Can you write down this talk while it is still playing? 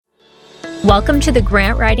Welcome to the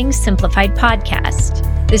Grant Writing Simplified podcast.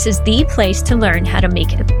 This is the place to learn how to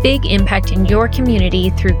make a big impact in your community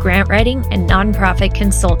through grant writing and nonprofit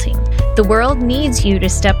consulting. The world needs you to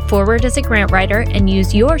step forward as a grant writer and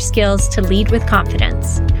use your skills to lead with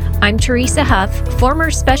confidence. I'm Teresa Huff,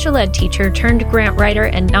 former special ed teacher turned grant writer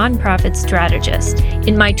and nonprofit strategist.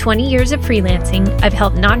 In my 20 years of freelancing, I've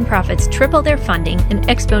helped nonprofits triple their funding and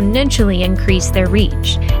exponentially increase their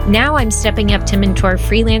reach. Now I'm stepping up to mentor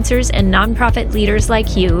freelancers and nonprofit leaders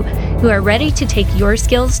like you who are ready to take your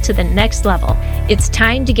skills to the next level. It's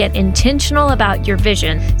time to get intentional about your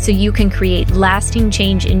vision so you can create lasting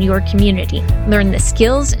change in your community. Learn the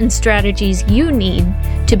skills and strategies you need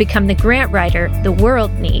to become the grant writer the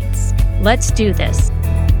world needs. Let's do this.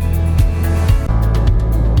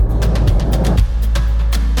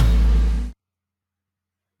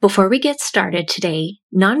 Before we get started today,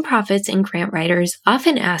 nonprofits and grant writers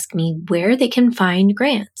often ask me where they can find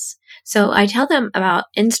grants. So I tell them about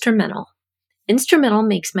Instrumental. Instrumental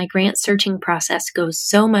makes my grant searching process go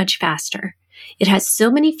so much faster. It has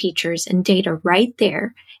so many features and data right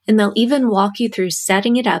there, and they'll even walk you through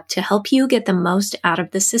setting it up to help you get the most out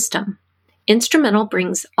of the system. Instrumental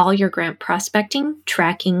brings all your grant prospecting,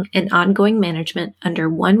 tracking, and ongoing management under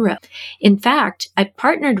one roof. In fact, I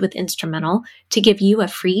partnered with Instrumental to give you a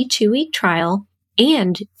free 2-week trial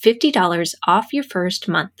and $50 off your first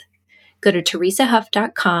month. Go to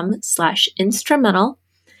teresahuff.com/instrumental,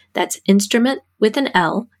 that's instrument with an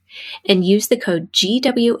L, and use the code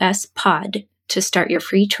GWSPOD to start your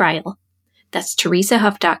free trial. That's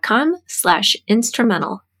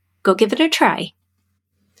teresahuff.com/instrumental. Go give it a try.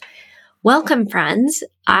 Welcome, friends.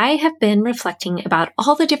 I have been reflecting about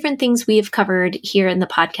all the different things we have covered here in the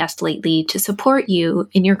podcast lately to support you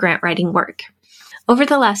in your grant writing work. Over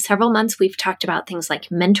the last several months, we've talked about things like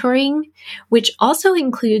mentoring, which also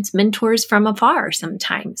includes mentors from afar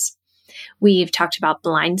sometimes. We've talked about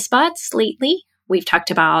blind spots lately. We've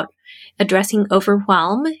talked about addressing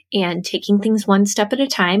overwhelm and taking things one step at a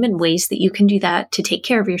time and ways that you can do that to take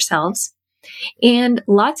care of yourselves. And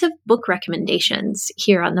lots of book recommendations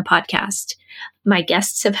here on the podcast. My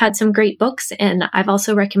guests have had some great books, and I've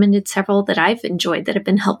also recommended several that I've enjoyed that have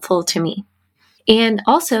been helpful to me. And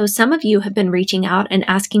also, some of you have been reaching out and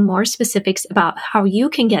asking more specifics about how you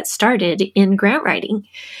can get started in grant writing.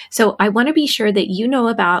 So I want to be sure that you know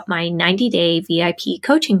about my 90-day VIP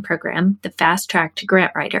coaching program, the Fast Track to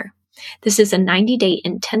Grant Writer. This is a 90-day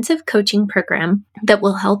intensive coaching program that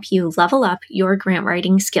will help you level up your grant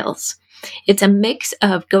writing skills. It's a mix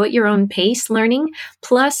of go-at-your-own-pace learning,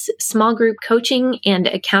 plus small group coaching and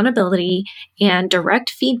accountability and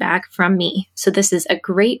direct feedback from me. So this is a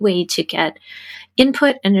great way to get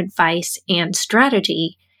input and advice and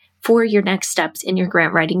strategy for your next steps in your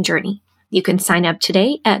grant writing journey. You can sign up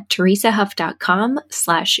today at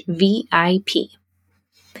teresahuff.com/VIP.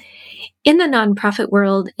 In the nonprofit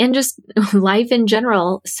world and just life in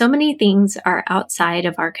general, so many things are outside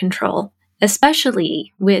of our control,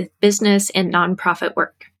 especially with business and nonprofit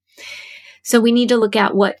work. So we need to look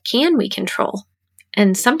at what can we control.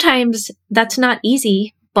 And sometimes that's not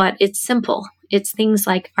easy, but it's simple. It's things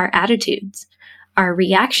like our attitudes, our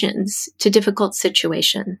reactions to difficult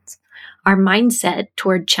situations, our mindset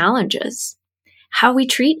toward challenges, how we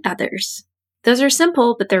treat others. Those are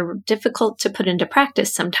simple, but they're difficult to put into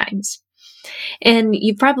practice sometimes. And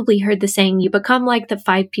you've probably heard the saying, you become like the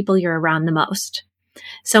 5 people you're around the most.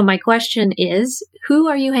 So my question is, who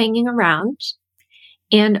are you hanging around?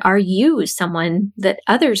 And are you someone that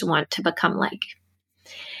others want to become like?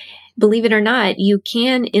 Believe it or not, you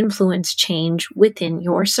can influence change within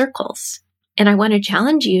your circles. And I want to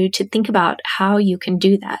challenge you to think about how you can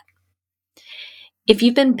do that. If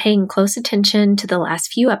you've been paying close attention to the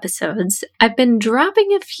last few episodes, I've been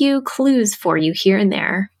dropping a few clues for you here and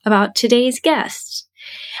there about today's guest.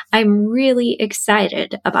 I'm really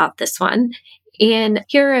excited about this one. And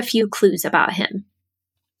here are a few clues about him.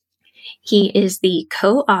 He is the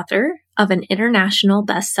co-author of an international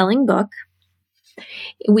best-selling book.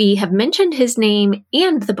 We have mentioned his name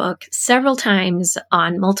and the book several times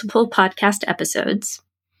on multiple podcast episodes.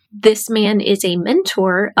 This man is a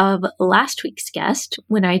mentor of last week's guest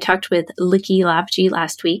when I talked with Licky Lavji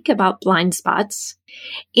last week about blind spots.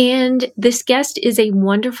 And this guest is a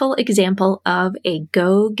wonderful example of a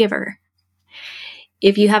go-giver.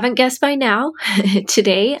 If you haven't guessed by now,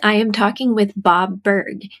 today I am talking with Bob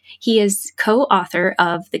Burg. He is co-author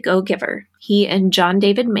of The Go-Giver. He and John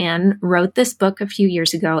David Mann wrote this book a few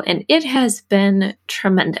years ago, and it has been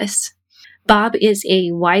tremendous. Bob is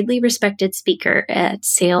a widely respected speaker at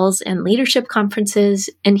sales and leadership conferences,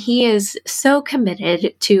 and he is so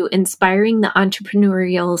committed to inspiring the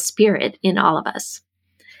entrepreneurial spirit in all of us.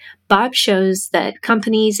 Bob shows that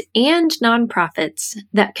companies and nonprofits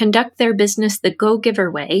that conduct their business the Go-Giver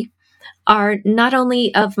way are not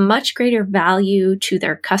only of much greater value to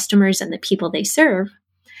their customers and the people they serve,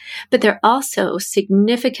 but they're also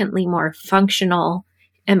significantly more functional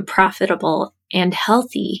and profitable and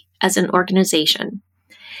healthy as an organization.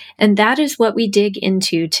 And that is what we dig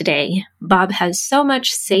into today. Bob has so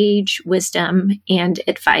much sage wisdom and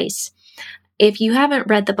advice. If you haven't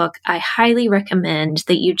read the book, I highly recommend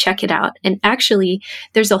that you check it out. And actually,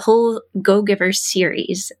 there's a whole Go-Giver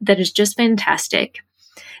series that is just fantastic.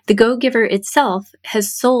 The Go-Giver itself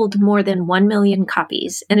has sold more than 1 million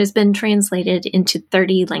copies and has been translated into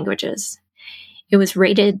 30 languages. It was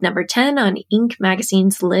rated number 10 on Inc.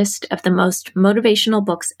 magazine's list of the most motivational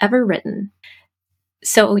books ever written.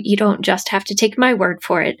 So you don't just have to take my word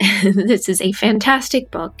for it. This is a fantastic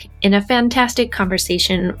book and a fantastic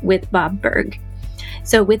conversation with Bob Burg.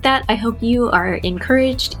 So with that, I hope you are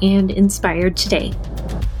encouraged and inspired today.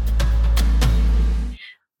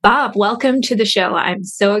 Bob, welcome to the show. I'm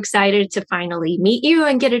so excited to finally meet you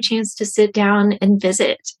and get a chance to sit down and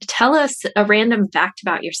visit. Tell us a random fact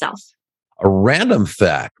about yourself. A random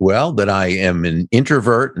fact? Well, that I am an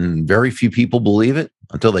introvert, and very few people believe it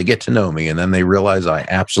until they get to know me, and then they realize I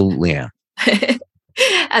absolutely am.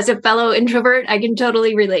 As a fellow introvert, I can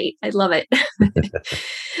totally relate. I love it.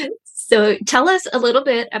 So tell us a little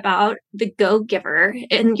bit about The Go-Giver.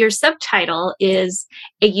 And your subtitle is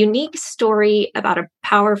A Unique Story About a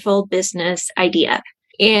Powerful Business Idea.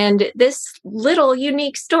 And this little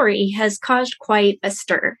unique story has caused quite a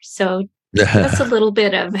stir. So that's a little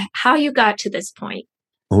bit of how you got to this point.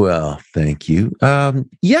 Well, thank you.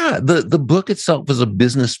 The book itself is a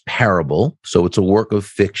business parable. So it's a work of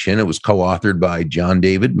fiction. It was co-authored by John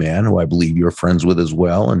David Mann, who I believe you're friends with as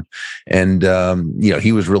well. And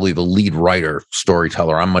he was really the lead writer,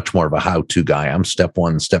 storyteller. I'm much more of a how-to guy. I'm step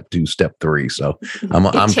 1, step 2, step 3. So I'm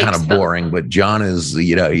kind of boring, but John is,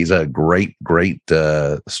 he's a great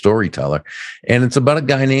storyteller. And it's about a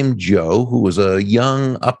guy named Joe, who was a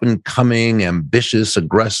young, up and coming, ambitious,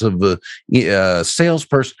 aggressive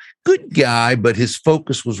salesperson. Good guy, but his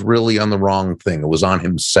focus was really on the wrong thing. It was on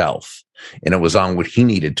himself, and it was on what he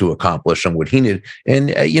needed to accomplish and what he needed. And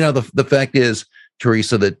the fact is,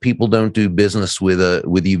 Teresa, that people don't do business with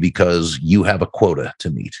you because you have a quota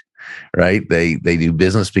to meet, right? They do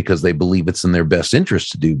business because they believe it's in their best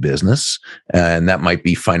interest to do business, and that might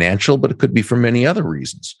be financial, but it could be for many other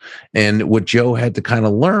reasons. And what Joe had to kind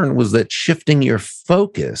of learn was that shifting your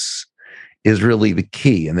focus is really the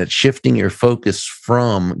key, and that shifting your focus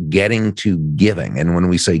from getting to giving. And when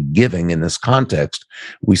we say giving in this context,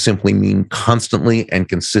 we simply mean constantly and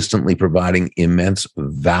consistently providing immense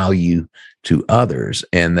value to others.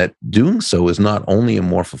 And that doing so is not only a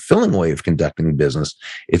more fulfilling way of conducting business,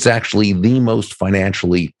 it's actually the most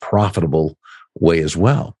financially profitable way as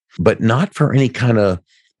well. But not for any kind of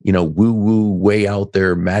woo-woo, way out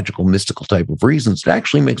there, magical, mystical type of reasons. It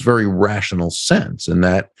actually makes very rational sense. And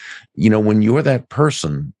that, when you're that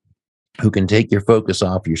person who can take your focus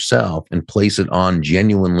off yourself and place it on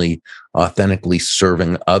genuinely, authentically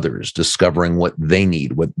serving others, discovering what they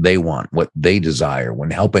need, what they want, what they desire, when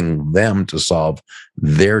helping them to solve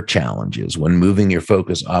their challenges, when moving your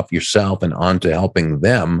focus off yourself and onto helping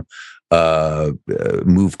them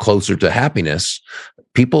move closer to happiness,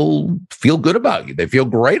 people feel good about you. They feel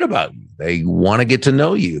great about you. They want to get to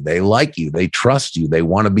know you. They like you. They trust you. They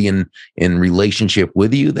want to be in relationship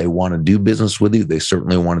with you. They want to do business with you. They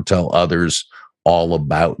certainly want to tell others all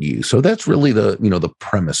about you. So that's really the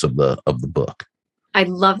premise of the book. I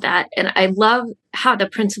love that. And I love how the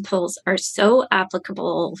principles are so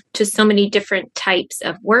applicable to so many different types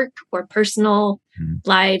of work or personal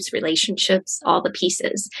lives, relationships, all the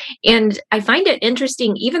pieces. And I find it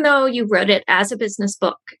interesting, even though you wrote it as a business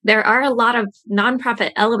book, there are a lot of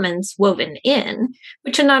nonprofit elements woven in,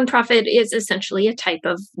 which a nonprofit is essentially a type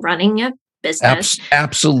of running a business.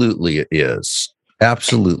 Absolutely it is.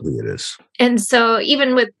 Absolutely it is. And so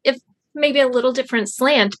even with, if maybe a little different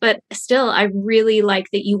slant, but still, I really like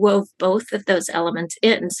that you wove both of those elements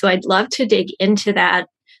in. So I'd love to dig into that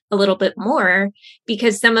a little bit more,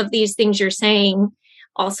 because some of these things you're saying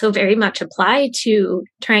also very much apply to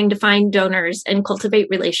trying to find donors and cultivate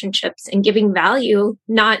relationships and giving value,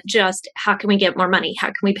 not just how can we get more money? How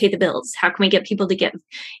can we pay the bills? How can we get people to give?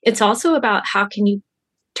 It's also about how can you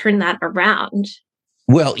turn that around?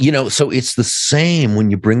 Well, so it's the same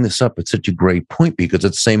when you bring this up. It's such a great point, because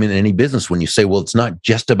it's the same in any business. When you say, well, it's not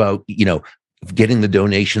just about, getting the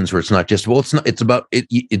donations, or it's not just, it's about,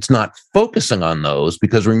 it's not focusing on those,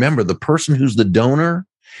 because remember, the person who's the donor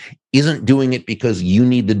isn't doing it because you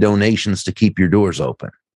need the donations to keep your doors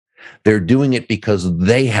open. They're doing it because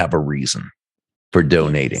they have a reason for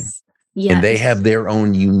donating. Yes. And they have their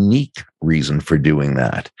own unique reason for doing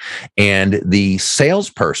that. And the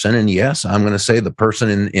salesperson, and yes, I'm going to say the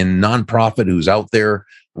person in nonprofit who's out there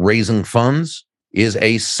raising funds is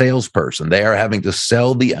a salesperson. They are having to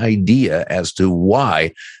sell the idea as to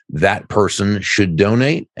why that person should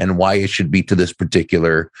donate and why it should be to this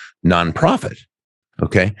particular nonprofit.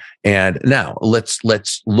 Okay. And now let's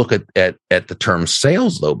look at the term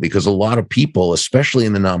sales, though, because a lot of people, especially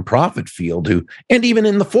in the nonprofit field and even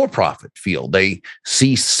in the for-profit field, they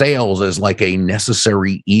see sales as like a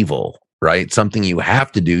necessary evil, right? Something you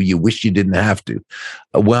have to do. You wish you didn't have to.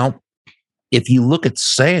 Well, if you look at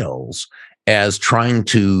sales as trying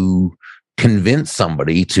to convince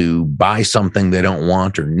somebody to buy something they don't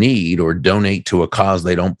want or need or donate to a cause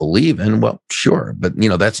they don't believe in, well, sure. But,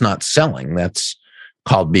 that's not selling. That's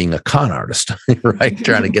called being a con artist, right?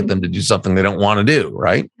 Trying to get them to do something they don't want to do,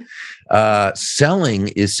 right? Selling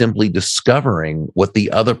is simply discovering what the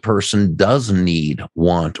other person does need,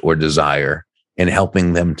 want, or desire and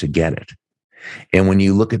helping them to get it. And when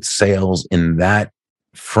you look at sales in that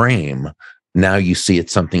frame, now you see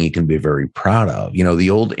it's something you can be very proud of. The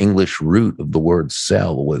old English root of the word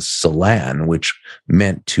sell was selan, which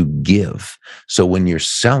meant to give. So when you're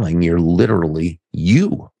selling, you are literally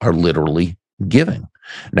giving.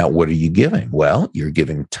 Now, what are you giving? Well, you're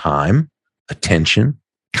giving time, attention,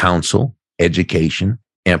 counsel, education,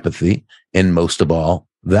 empathy, and most of all,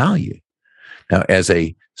 value. Now, as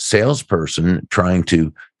a salesperson trying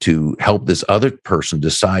to help this other person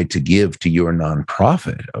decide to give to your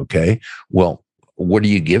nonprofit, okay, well, what are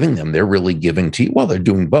you giving them? They're really giving to you. Well, they're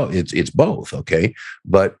doing both. It's both, okay?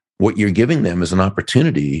 But what you're giving them is an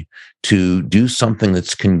opportunity to do something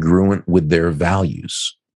that's congruent with their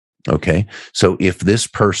values. Okay. So if this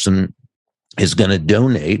person is going to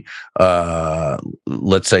donate,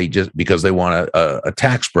 let's say just because they want a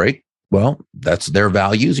tax break, well, that's their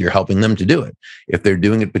values. You're helping them to do it. If they're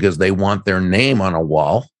doing it because they want their name on a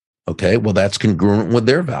wall, okay, well, that's congruent with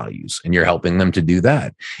their values and you're helping them to do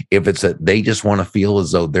that. If it's that they just want to feel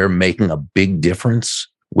as though they're making a big difference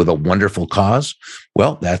with a wonderful cause,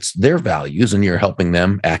 well, that's their values and you're helping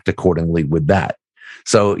them act accordingly with that.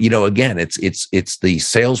 So, again, it's the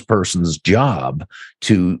salesperson's job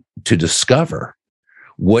to discover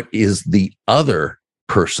what is the other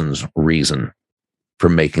person's reason for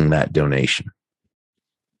making that donation.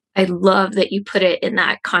 I love that you put it in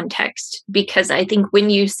that context, because I think when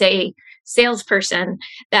you say salesperson,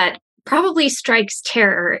 that probably strikes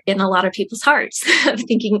terror in a lot of people's hearts of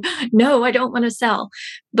thinking, no, I don't want to sell.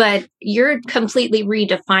 But you're completely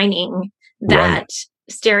redefining that. Right.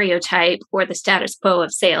 Stereotype or the status quo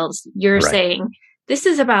of sales. You're right. saying this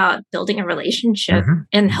is about building a relationship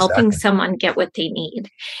and helping someone get what they need.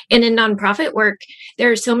 And in nonprofit work,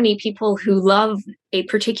 there are so many people who love a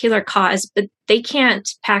particular cause, but they can't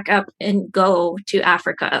pack up and go to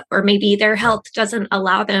Africa, or maybe their health doesn't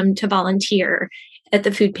allow them to volunteer at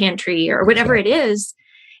the food pantry or whatever it is.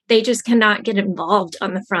 They just cannot get involved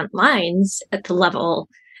on the front lines at the level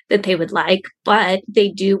that they would like, but they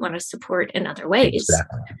do want to support in other ways.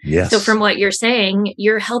 Exactly. Yes. So from what you're saying,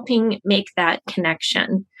 you're helping make that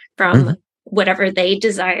connection from whatever they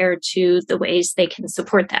desire to the ways they can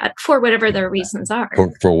support that for whatever their reasons are.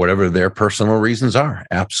 For whatever their personal reasons are.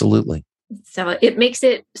 Absolutely. So it makes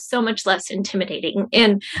it so much less intimidating.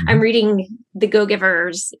 And I'm reading The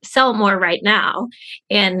Go-Givers Sell More right now.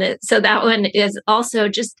 And so that one is also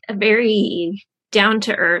just a very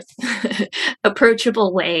down-to-earth,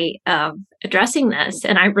 approachable way of addressing this.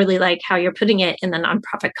 And I really like how you're putting it in the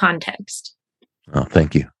nonprofit context. Oh,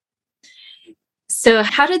 thank you. So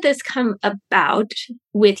how did this come about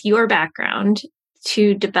with your background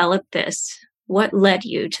to develop this? What led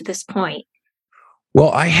you to this point?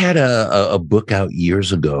 Well, I had a book out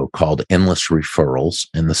years ago called Endless Referrals,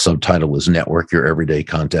 and the subtitle was Network Your Everyday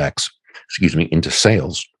Contacts, into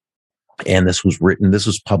Sales. And this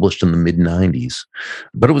was published in the mid 90s,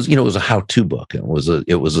 but it was a how-to book. It was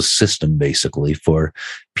a system basically for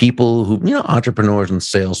people who, entrepreneurs and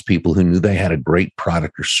salespeople who knew they had a great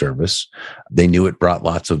product or service. They knew it brought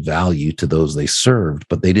lots of value to those they served,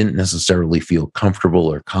 but they didn't necessarily feel comfortable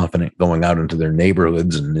or confident going out into their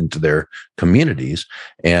neighborhoods and into their communities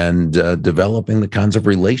and developing the kinds of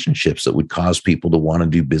relationships that would cause people to want to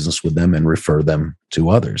do business with them and refer them to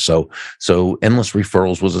others. So Endless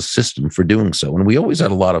Referrals was a system for doing so. And we always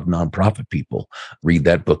had a lot of nonprofit people read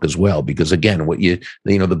that book as well, because again,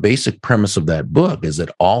 the basic premise of that book is that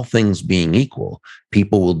all things being equal,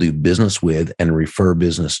 people will do business with and refer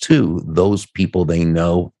business to those people they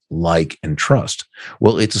know like, and trust.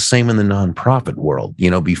 Well, it's the same in the nonprofit world.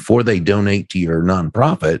 Before they donate to your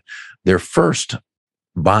nonprofit, they're first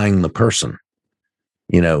buying the person,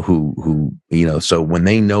 so when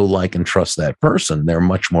they know, like, and trust that person, they're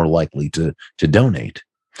much more likely to donate.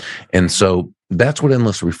 And so that's what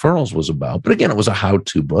Endless Referrals was about. But again, it was a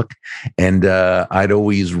how-to book. And I'd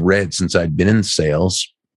always read, since I'd been in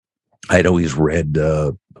sales, I'd always read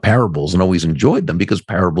parables and always enjoyed them, because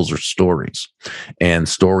parables are stories, and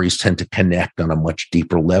stories tend to connect on a much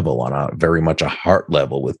deeper level, on a very much a heart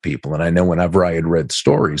level with people. And I know whenever I had read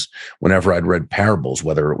stories, whenever I'd read parables,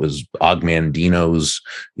 whether it was Og Mandino's,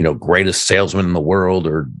 Greatest Salesman in the World,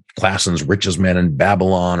 or Klassen's Richest Man in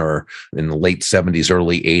Babylon, or in the late 70s,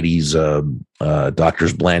 early 80s,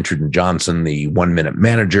 Doctors Blanchard and Johnson, the 1 Minute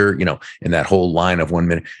Manager, and that whole line of 1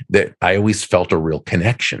 minute, that I always felt a real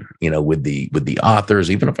connection, with the authors,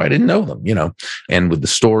 even if I didn't know them, and with the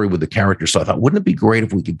story, with the characters. So I thought, wouldn't it be great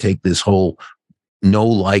if we could take this whole know,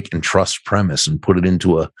 like, and trust premise and put it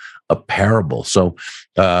into a parable? So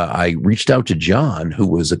I reached out to John, who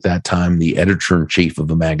was at that time the editor-in-chief of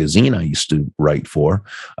a magazine I used to write for.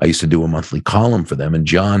 I used to do a monthly column for them. And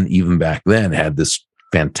John, even back then, had this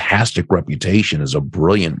fantastic reputation as a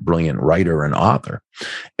brilliant writer and author.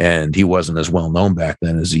 And he wasn't as well known back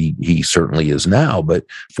then as he certainly is now. But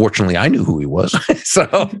fortunately, I knew who he was.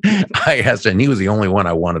 So I asked him, and he was the only one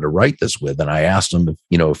I wanted to write this with. And I asked him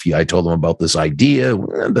I told him about this idea,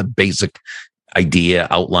 the basic idea,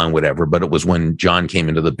 outline, whatever. But it was when John came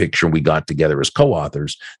into the picture and we got together as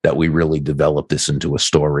co-authors that we really developed this into a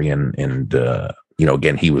story. And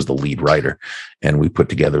again, he was the lead writer, and we put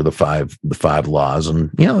together the five laws. And,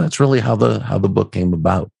 that's really how the book came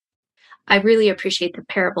about. I really appreciate the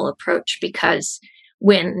parable approach, because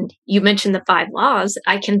when you mention the 5 laws,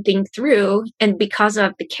 I can think through, and because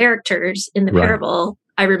of the characters in the parable,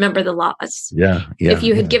 I remember the laws. Yeah. If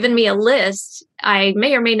you had given me a list, I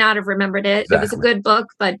may or may not have remembered it. Exactly. It was a good book,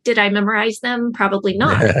 but did I memorize them? Probably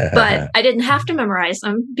not. But I didn't have to memorize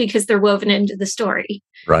them because they're woven into the story.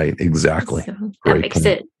 Right. Exactly. So that makes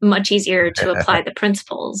it much easier to apply the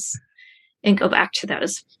principles and go back to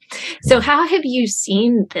those. So how have you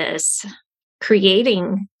seen this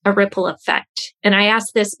creating a ripple effect? And I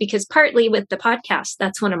ask this because partly with the podcast,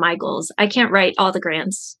 that's one of my goals. I can't write all the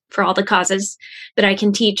grants for all the causes, but I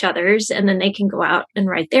can teach others, and then they can go out and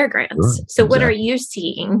write their grants. Sure, so what are you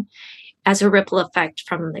seeing as a ripple effect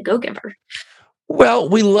from the Go-Giver? Well,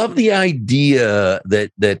 we love the idea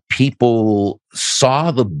that people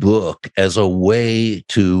saw the book as a way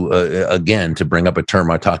to, again, to bring up a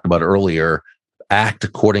term I talked about earlier, act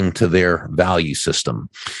according to their value system.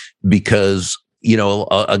 Because,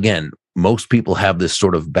 again, most people have this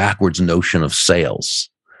sort of backwards notion of sales.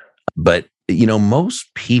 But,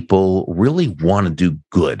 most people really want to do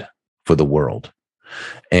good for the world.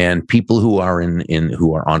 And people who are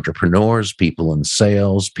who are entrepreneurs, people in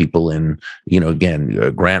sales, people in,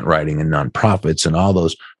 grant writing and nonprofits and all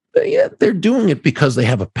those, they're doing it because they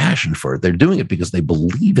have a passion for it. They're doing it because they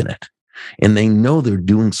believe in it. And they know they're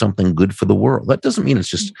doing something good for the world. That doesn't mean it's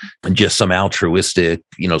just some altruistic,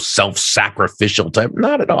 self-sacrificial type.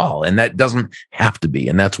 Not at all. And that doesn't have to be.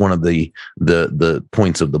 And that's one of the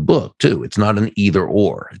points of the book too. It's not an either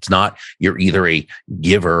or. It's not you're either a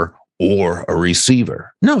giver or a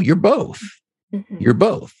receiver. No, you're both. Mm-hmm. You're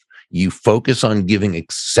both. You focus on giving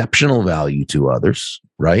exceptional value to others,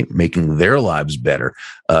 right? Making their lives better,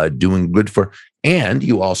 doing good and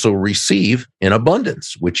you also receive in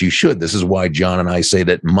abundance, which you should. This is why John and I say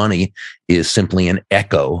that money is simply an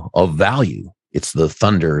echo of value. It's the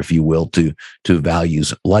thunder, if you will, to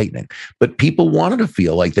value's lightning. But people wanted to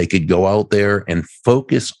feel like they could go out there and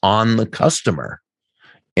focus on the customer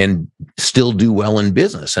and still do well in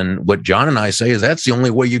business. And what John and I say is that's the only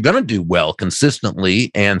way you're going to do well consistently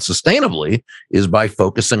and sustainably is by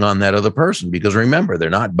focusing on that other person. Because remember, they're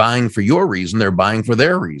not buying for your reason, they're buying for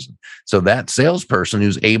their reason. So that salesperson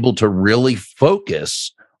who's able to really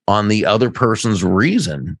focus on the other person's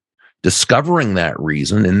reason, discovering that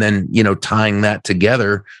reason, and then, tying that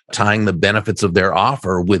together, tying the benefits of their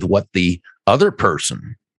offer with what the other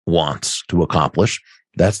person wants to accomplish,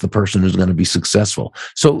 that's the person who's going to be successful.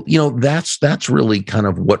 So, that's really kind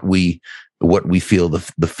of what we feel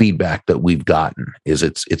the feedback that we've gotten is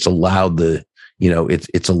it's allowed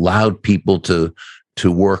it's allowed people to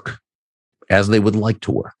work as they would like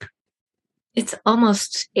to work. It's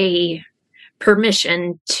almost a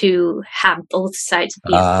permission to have both sides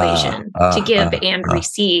of the equation, to give and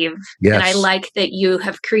receive. Yes. And I like that you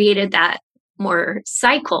have created that more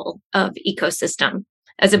cycle of ecosystem,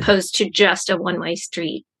 as opposed to just a one-way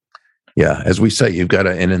street. Yeah, as we say, you've got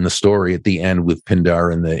to, and in the story at the end with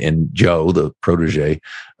Pindar and Joe, the protege,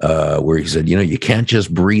 where he said, you can't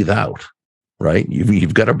just breathe out, right?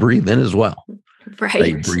 You've got to breathe in as well.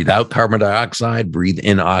 Right. Breathe out carbon dioxide, breathe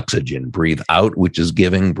in oxygen, breathe out, which is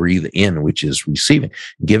giving, breathe in, which is receiving.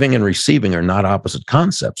 Giving and receiving are not opposite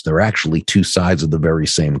concepts. They're actually two sides of the very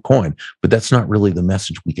same coin, but that's not really the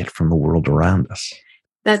message we get from the world around us.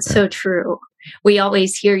 That's so true. We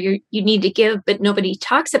always hear you need to give, but nobody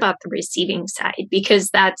talks about the receiving side because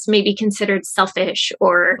that's maybe considered selfish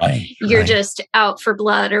or you're just out for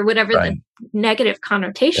blood or whatever the negative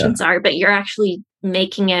connotations are, but you're actually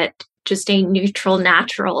making it just a neutral,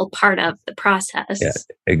 natural part of the process. Yeah,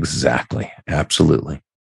 exactly. Absolutely.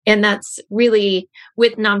 And that's really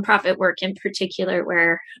with nonprofit work in particular,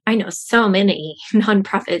 where I know so many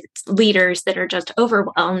nonprofit leaders that are just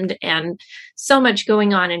overwhelmed and so much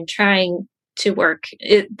going on and trying to work.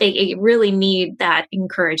 They really need that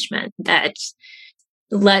encouragement that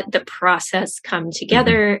let the process come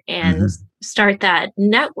together and start that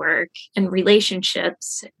network and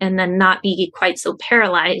relationships, and then not be quite so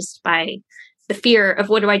paralyzed by the fear of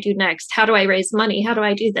what do I do next? How do I raise money? How do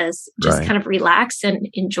I do this? Just kind of relax and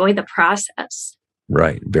enjoy the process.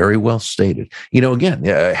 Right. Very well stated. Again,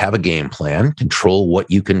 have a game plan, control what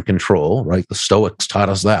you can control, right? The Stoics taught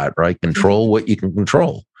us that, right? Control what you can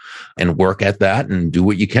control and work at that and do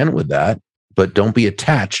what you can with that, but don't be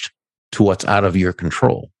attached to what's out of your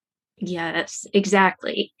control. Yes,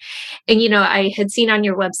 exactly. And, I had seen on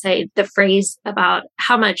your website the phrase about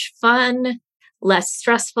how much fun, less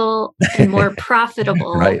stressful, and more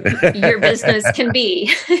profitable your business can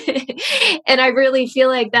be. And I really feel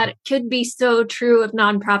like that could be so true of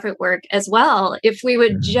nonprofit work as well, if we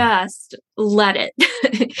would just let it.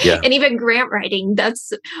 And even grant writing,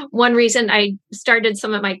 that's one reason I started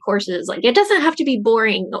some of my courses. Like, it doesn't have to be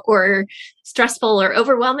boring or stressful or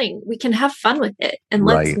overwhelming. We can have fun with it, and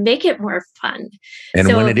let's make it more fun. And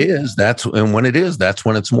when it is, that's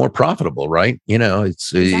when it's more profitable, right?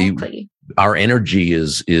 It's exactly. Our energy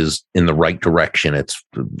is in the right direction.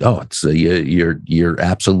 You're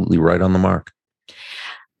absolutely right on the mark.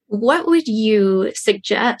 What would you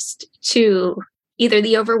suggest to either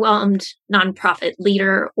the overwhelmed nonprofit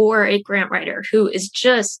leader or a grant writer who is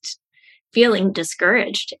just feeling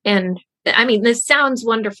discouraged? And I mean, this sounds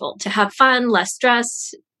wonderful, to have fun, less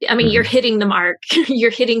stress. I mean, you're hitting the mark.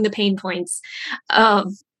 You're hitting the pain points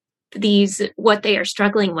of what they are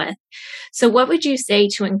struggling with. So what would you say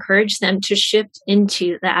to encourage them to shift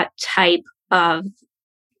into that type of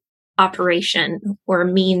operation or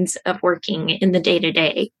means of working in the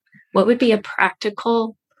day-to-day? What would be a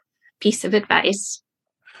practical piece of advice?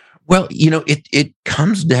 Well, it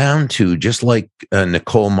comes down to, just like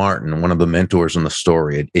Nicole Martin, one of the mentors in the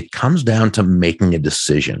story, it comes down to making a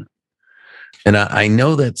decision. And I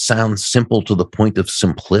know that sounds simple to the point of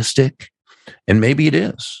simplistic, and maybe it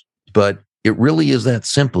is. But it really is that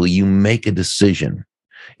simple. You make a decision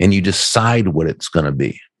and you decide what it's going to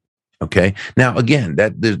be. Okay. Now, again,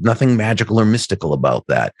 there's nothing magical or mystical about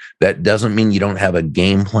that. That doesn't mean you don't have a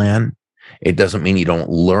game plan. It doesn't mean you don't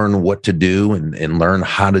learn what to do and learn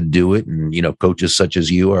how to do it. And, coaches such as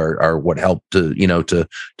you are what help to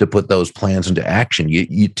put those plans into action.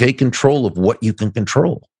 You take control of what you can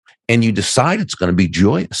control. And you decide it's going to be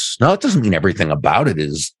joyous. Now, it doesn't mean everything about it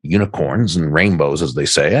is unicorns and rainbows, as they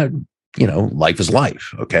say. Life is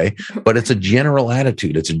life, okay? But it's a general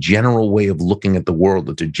attitude. It's a general way of looking at the world.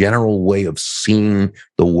 It's a general way of seeing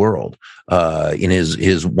the world. In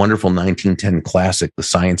his wonderful 1910 classic, The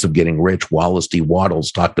Science of Getting Rich, Wallace D. Wattles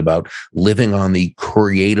talked about living on the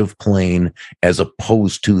creative plane as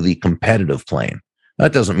opposed to the competitive plane.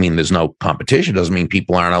 That doesn't mean there's no competition. It doesn't mean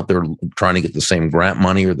people aren't out there trying to get the same grant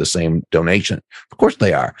money or the same donation. Of course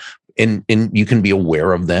they are. And you can be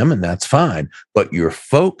aware of them, and that's fine. But your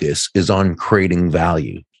focus is on creating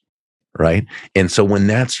value, right? And so when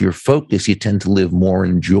that's your focus, you tend to live more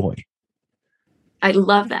in joy. I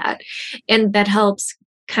love that. And that helps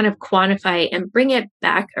kind of quantify and bring it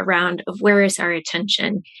back around of where is our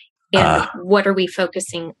attention and what are we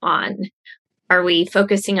focusing on? Are we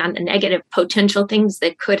focusing on the negative potential things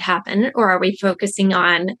that could happen? Or are we focusing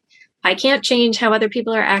on, I can't change how other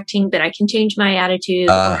people are acting, but I can change my attitude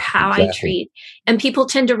or how I treat. And people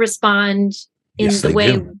tend to respond in the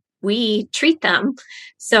way we treat them.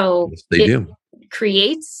 So it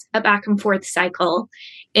creates a back and forth cycle.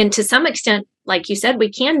 And to some extent, like you said, we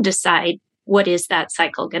can decide what is that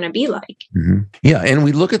cycle going to be like. Yeah. And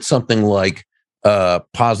we look at something like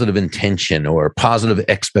positive intention or positive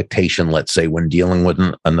expectation, let's say, when dealing with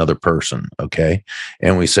another person. Okay.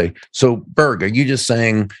 And we say, so Berg, are you just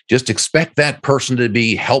saying just expect that person to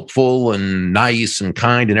be helpful and nice and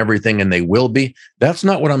kind and everything, and they will be? That's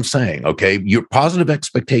not what I'm saying. Okay. Your positive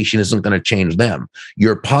expectation isn't going to change them.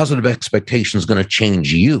 Your positive expectation is going to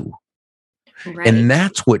change you. Right. And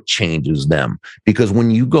that's what changes them. Because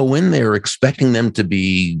when you go in there expecting them to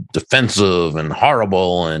be defensive and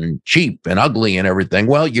horrible and cheap and ugly and everything,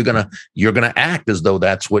 well, you're gonna act as though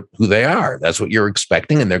that's who they are. That's what you're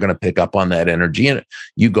expecting, and they're gonna pick up on that energy. And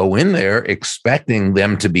you go in there expecting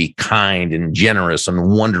them to be kind and generous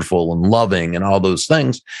and wonderful and loving and all those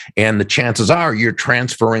things. And the chances are you're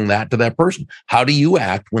transferring that to that person. How do you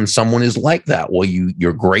act when someone is like that? Well,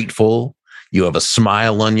 you're grateful. You have a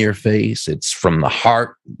smile on your face. It's from the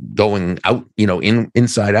heart going out,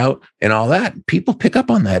 inside out and all that. People pick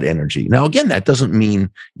up on that energy. Now, again, that doesn't mean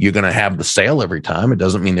you're going to have the sale every time. It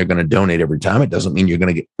doesn't mean they're going to donate every time. It doesn't mean you're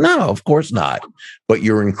going to no, of course not. But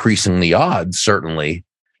you're increasing the odds, certainly,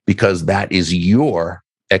 because that is your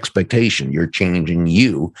expectation. You're changing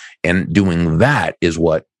you, and doing that is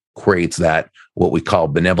what creates that, what we call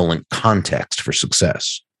benevolent context for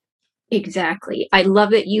success. Exactly. I love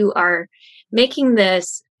that you are making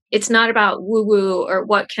this, it's not about woo-woo or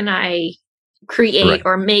what can I create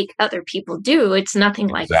or make other people do. It's nothing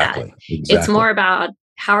like that. Exactly. It's more about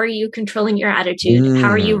how are you controlling your attitude? How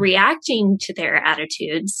are you reacting to their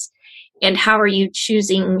attitudes? And how are you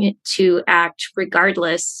choosing to act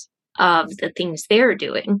regardless of the things they're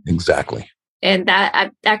doing? Exactly. And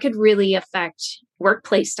that could really affect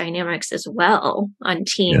workplace dynamics as well on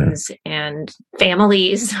teams and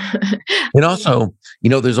families. And also,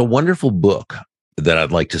 there's a wonderful book that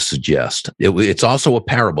I'd like to suggest. It's also a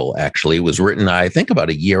parable, actually. It was written, I think,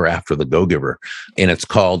 about a year after The Go-Giver, and it's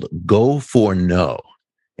called Go for No.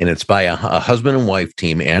 And it's by a husband and wife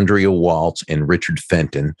team, Andrea Waltz and Richard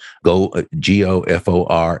Fenton. GOFORNO.com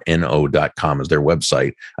is their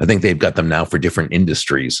website. I think they've got them now for different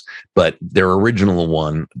industries. But their original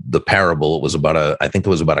one, the parable, it was about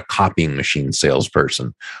a copying machine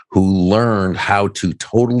salesperson who learned how to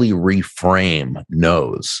totally reframe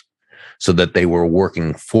no's so that they were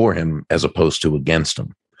working for him as opposed to against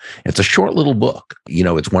him. It's a short little book.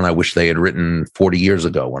 It's one I wish they had written 40 years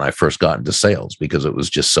ago when I first got into sales, because it was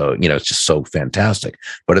just so, it's just so fantastic.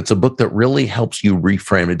 But it's a book that really helps you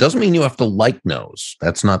reframe. It doesn't mean you have to like no's.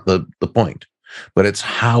 That's not the point. But it's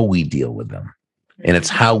how we deal with them. And it's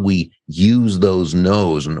how we use those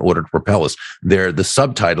no's in order to propel us. The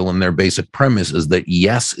subtitle and their basic premise is that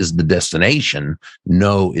yes is the destination,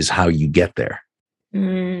 no is how you get there.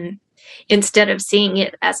 Instead of seeing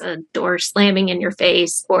it as a door slamming in your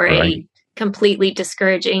face or a completely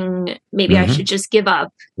discouraging, maybe I should just give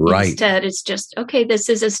up. Right. Instead, it's just, okay, this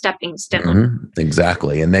is a stepping stone.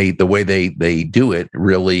 Exactly. And the way they do it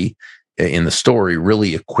really, in the story,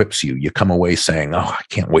 really equips you. You come away saying, oh, I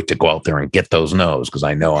can't wait to go out there and get those no's because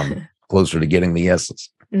I know I'm closer to getting the yeses.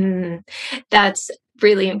 That's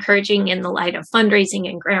really encouraging in the light of fundraising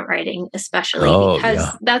and grant writing, especially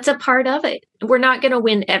because that's a part of it. We're not going to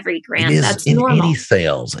win every grant. That's in normal. Any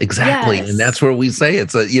sales. Exactly. Yes. And that's where we say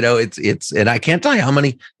it's and I can't tell you how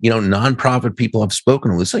many, nonprofit people I've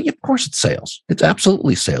spoken with say, of course it's sales. It's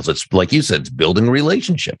absolutely sales. It's like you said, it's building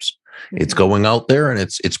relationships. It's going out there and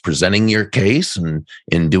it's presenting your case and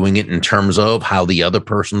doing it in terms of how the other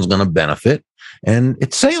person's going to benefit. And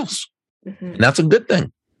it's sales. And that's a good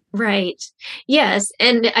thing. Right. Yes.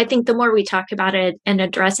 And I think the more we talk about it and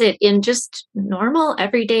address it in just normal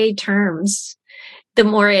everyday terms, the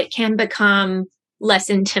more it can become less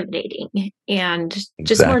intimidating and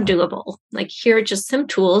just more doable. Like, here are just some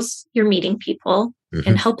tools. You're meeting people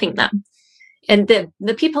and helping them. And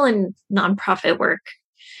the people in nonprofit work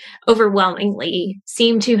overwhelmingly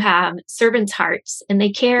seem to have servants' hearts, and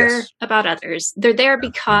they care about others. They're there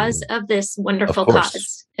because of this wonderful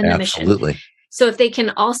cause and the mission. So if they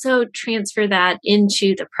can also transfer that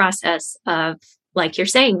into the process of, like you're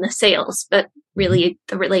saying, the sales, but really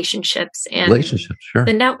the relationships and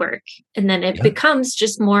the network, and then it becomes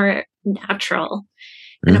just more natural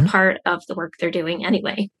and a part of the work they're doing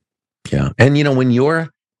anyway. Yeah. And, when you're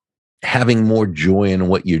having more joy in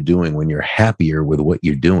what you're doing, when you're happier with what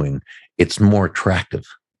you're doing, it's more attractive.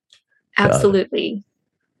 Absolutely.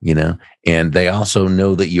 And they also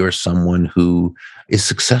know that you're someone who is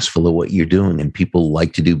successful at what you're doing, and people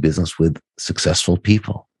like to do business with successful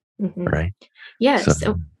people. Right. Yes.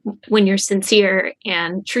 So when you're sincere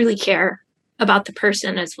and truly care about the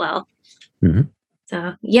person as well.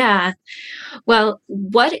 So, yeah. Well,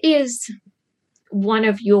 what is one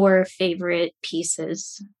of your favorite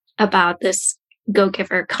pieces about this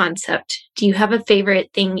Go-Giver concept. Do you have a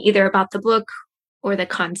favorite thing either about the book or the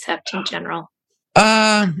concept in general?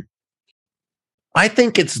 I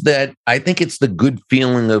think it's the good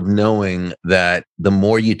feeling of knowing that the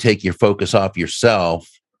more you take your focus off yourself,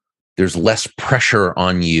 there's less pressure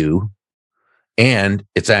on you, and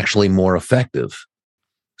it's actually more effective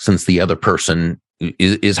since the other person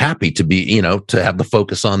is happy to be, to have the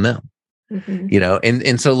focus on them.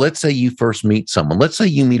 And so let's say you first meet someone, let's say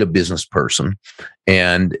you meet a business person,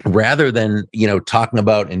 and rather than, talking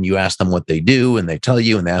about, and you ask them what they do and they tell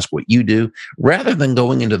you and they ask what you do, rather than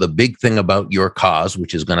going into the big thing about your cause,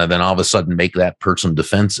 which is going to then all of a sudden make that person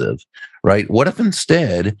defensive, right? What if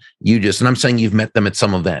instead you just, and I'm saying you've met them at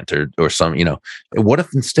some event or some, what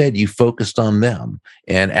if instead you focused on them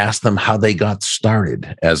and asked them how they got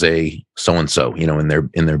started as a so-and-so, in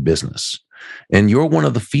their business? And you're one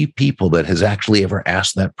of the few people that has actually ever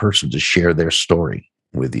asked that person to share their story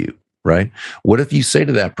with you, right? What if you say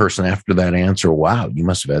to that person after that answer, wow, you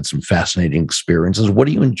must have had some fascinating experiences. What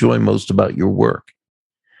do you enjoy most about your work?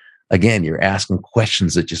 Again, you're asking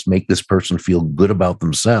questions that just make this person feel good about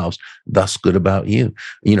themselves, thus good about you.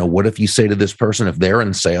 What if you say to this person, if they're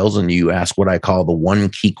in sales, and you ask what I call the one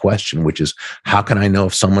key question, which is, how can I know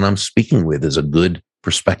if someone I'm speaking with is a good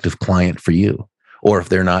prospective client for you? Or if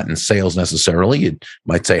they're not in sales necessarily, you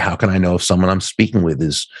might say, how can I know if someone I'm speaking with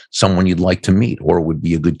is someone you'd like to meet or would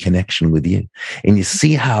be a good connection with you? And you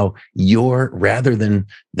see how you're, rather than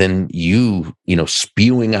you,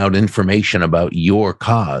 spewing out information about your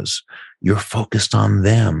cause, you're focused on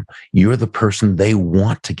them. You're the person they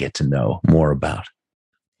want to get to know more about.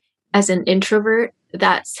 As an introvert,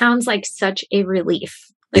 that sounds like such a relief.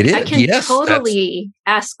 It is. I can totally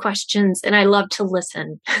ask questions, and I love to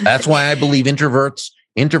listen. That's why I believe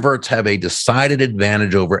introverts have a decided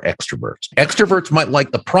advantage over extroverts. Extroverts might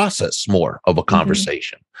like the process more of a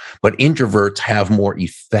conversation, but introverts have more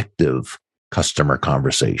effective customer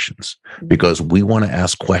conversations because we want to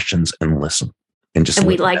ask questions and listen. And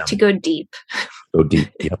we like to go deep. Go deep,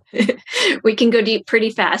 yep. We can go deep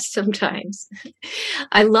pretty fast sometimes.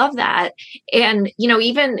 I love that. And,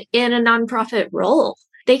 even in a nonprofit role,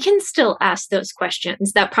 they can still ask those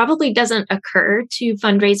questions. That probably doesn't occur to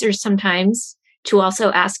fundraisers sometimes, to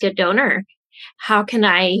also ask a donor, how can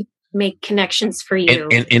I make connections for you?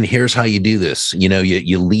 And here's how you do this.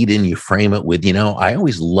 You lead in, you frame it with, I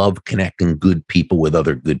always love connecting good people with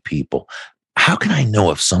other good people. How can I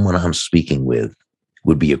know if someone I'm speaking with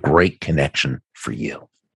would be a great connection for you?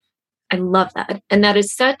 I love that. And that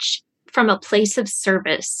is such from a place of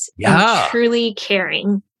service and truly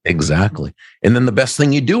caring. Exactly. And then the best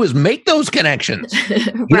thing you do is make those connections,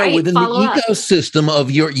 right? Within Follow the ecosystem of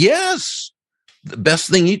the best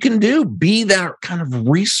thing you can do, be that kind of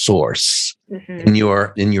resource in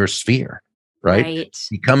your sphere, right?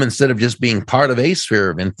 Become, instead of just being part of a sphere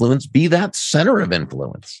of influence, be that center of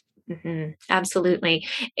influence. Absolutely.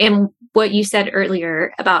 And what you said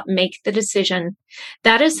earlier about make the decision,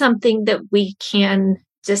 that is something that we can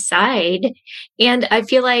decide. And I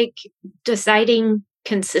feel like deciding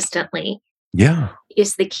consistently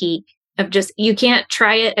is the key of just, you can't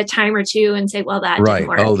try it a time or two and say, well, that didn't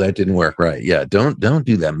work. Oh, that didn't work. Right. Yeah. Don't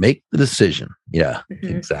do that. Make the decision. Yeah,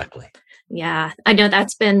 exactly. Yeah. I know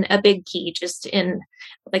that's been a big key just in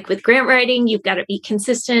with grant writing, you've got to be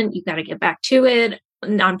consistent. You've got to get back to it.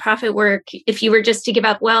 Nonprofit work. If you were just to give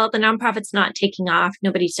up, well, the nonprofit's not taking off.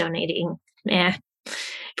 Nobody's donating.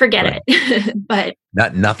 Forget it. But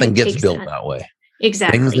nothing gets built that way.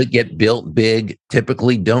 Exactly. Things that get built big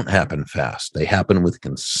typically don't happen fast. They happen with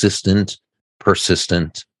consistent,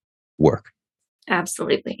 persistent work.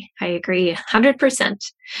 Absolutely. I agree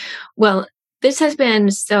 100%. Well, this has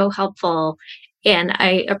been so helpful, and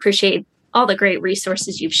I appreciate all the great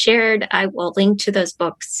resources you've shared. I will link to those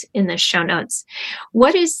books in the show notes.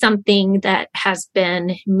 What is something that has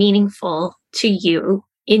been meaningful to you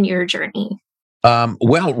in your journey?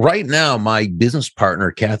 Well, right now, my business partner,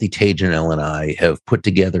 Kathy Tagenel, and I have put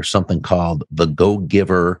together something called the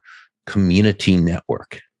Go-Giver Community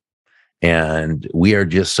Network. And we are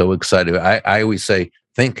just so excited. I always say,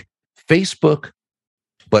 think Facebook,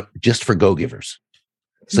 but just for go-givers.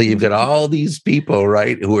 So you've got all these people,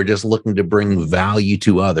 right, who are just looking to bring value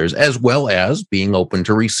to others, as well as being open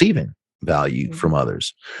to receiving value from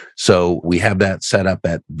others. So we have that set up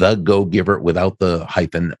at the Go-Giver, without the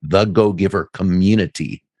hyphen,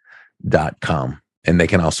 thegogivercommunity.com. And they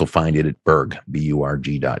can also find it at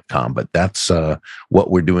burg.com. But that's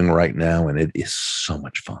what we're doing right now. And it is so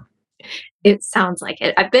much fun. It sounds like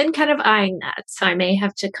it. I've been kind of eyeing that, so I may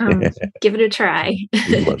have to come give it a try.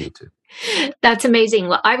 We'd love you to. That's amazing.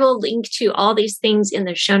 Well, I will link to all these things in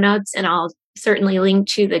the show notes, and I'll certainly link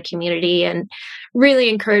to the community and really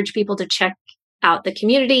encourage people to check out the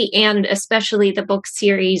community and especially the book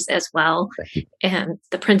series as well. And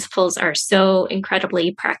the principles are so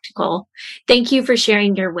incredibly practical. Thank you for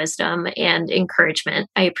sharing your wisdom and encouragement.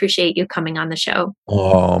 I appreciate you coming on the show.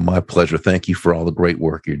 Oh, my pleasure. Thank you for all the great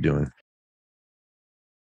work you're doing.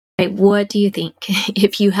 What do you think?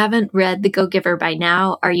 If you haven't read The Go-Giver by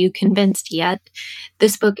now, are you convinced yet?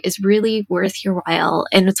 This book is really worth your while,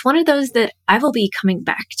 and it's one of those that I will be coming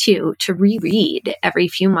back to reread every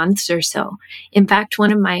few months or so. In fact,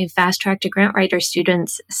 one of my Fast Track to Grant Writer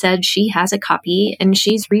students said she has a copy and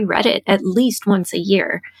she's reread it at least once a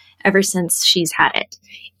year ever since she's had it.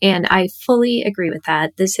 And I fully agree with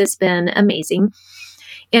that. This has been amazing.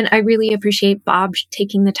 And I really appreciate Bob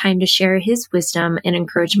taking the time to share his wisdom and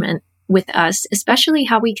encouragement with us, especially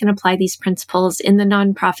how we can apply these principles in the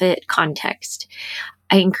nonprofit context.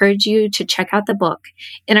 I encourage you to check out the book,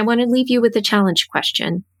 and I want to leave you with a challenge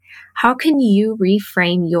question. How can you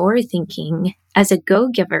reframe your thinking as a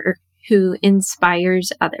go-giver who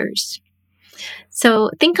inspires others? So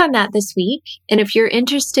think on that this week, and if you're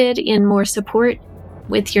interested in more support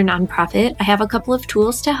with your nonprofit, I have a couple of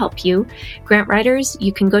tools to help you. Grant writers,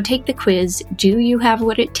 you can go take the quiz, Do You Have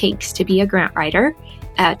What It Takes to Be a Grant Writer?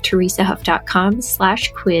 At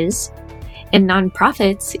teresahuff.com/quiz. And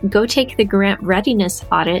nonprofits, go take the grant readiness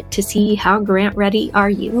audit to see how grant ready are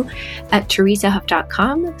you at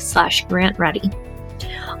teresahuff.com/grant ready.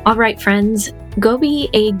 All right, friends, go be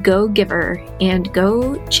a go-giver and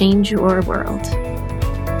go change your world.